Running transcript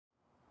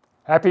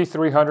Happy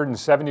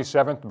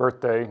 377th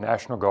birthday,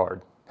 National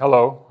Guard.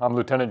 Hello, I'm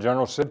Lieutenant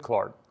General Sid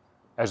Clarke.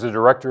 As the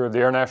Director of the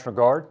Air National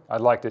Guard,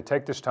 I'd like to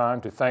take this time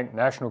to thank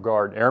National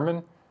Guard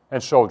airmen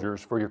and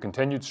soldiers for your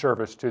continued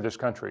service to this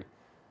country.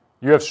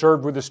 You have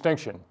served with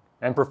distinction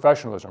and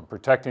professionalism,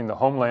 protecting the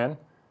homeland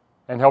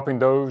and helping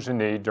those in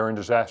need during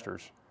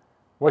disasters.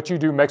 What you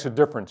do makes a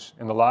difference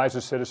in the lives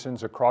of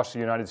citizens across the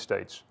United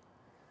States.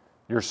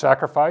 Your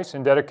sacrifice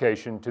and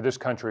dedication to this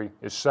country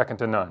is second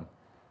to none.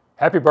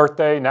 Happy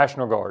birthday,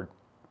 National Guard.